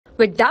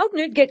With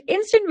Doubtnut, get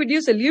instant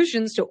video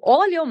solutions to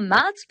all your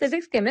maths,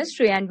 physics,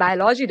 chemistry, and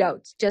biology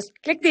doubts. Just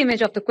click the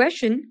image of the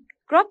question,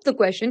 crop the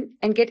question,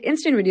 and get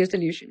instant video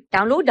solution.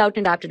 Download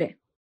Doubtnut app today.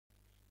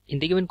 In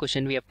the given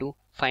question, we have to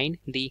find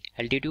the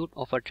altitude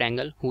of a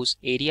triangle whose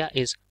area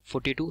is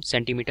 42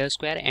 centimeter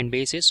square and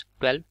base is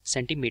 12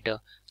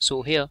 centimeter.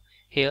 So here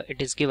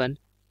it is given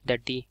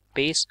that the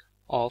base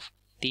of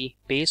a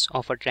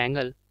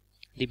triangle,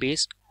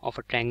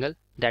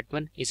 that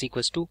one is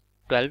equals to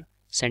 12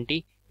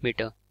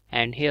 centimeter,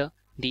 and here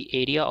the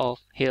area of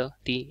a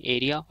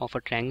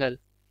triangle,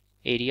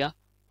 here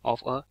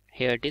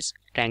it is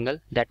triangle,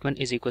 that one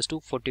is equals to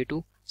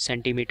 42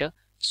 centimeter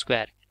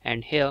square,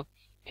 and here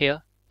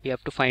we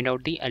have to find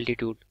out the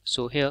altitude.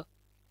 So here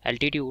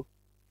altitude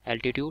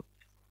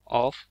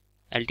of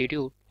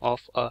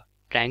a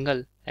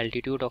triangle,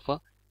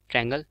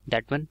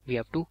 that one we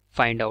have to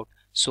find out.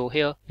 So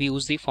here we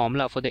use the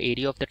formula for the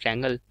area of the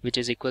triangle, which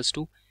is equals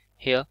to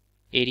here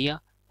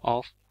area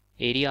of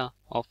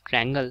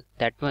triangle,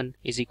 that one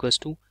is equals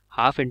to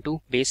half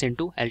into base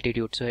into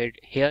altitude. So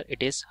here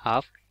it is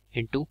half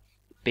into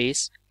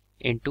base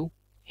into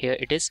here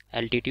it is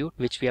altitude,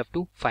 which we have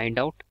to find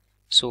out.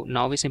 So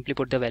now we simply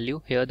put the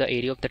value. Here the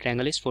area of the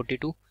triangle is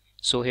 42.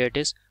 So here it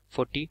is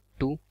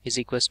 42 is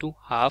equals to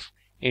half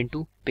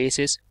into base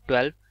is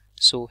 12.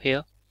 So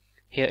here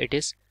it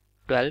is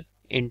 12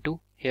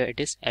 into here it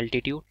is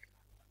altitude.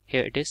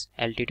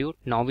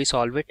 Now we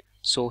solve it.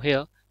 So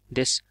here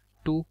this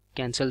 2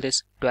 cancel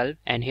this 12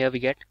 and here we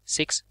get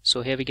 6.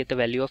 So here we get the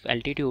value of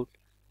altitude.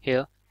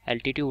 Here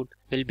altitude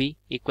will be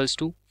equals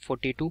to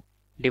 42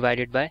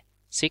 divided by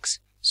 6.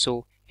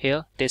 So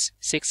here this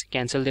 6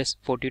 cancel this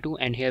 42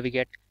 and here we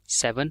get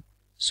 7.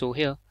 So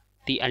here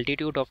the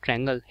altitude of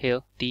triangle,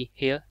 here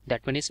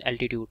that one is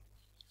altitude.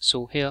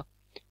 So here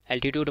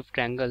altitude of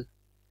triangle,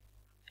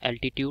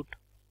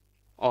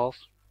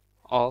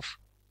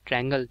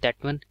 that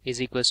one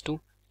is equals to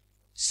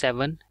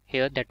 7.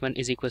 Here that one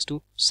is equals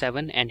to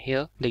 7, and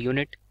here the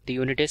unit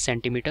is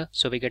centimeter.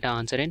 So we get our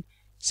answer in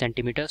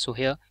centimeter. So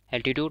here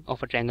altitude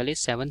of a triangle is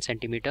 7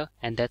 centimeter,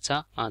 and that's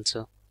our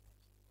answer.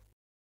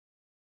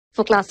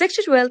 For class 6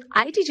 to 12,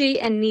 IIT JEE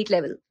and NEET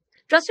level.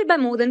 Trusted by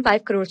more than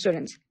 5 crore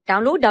students.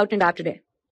 Download Doubtnut app today.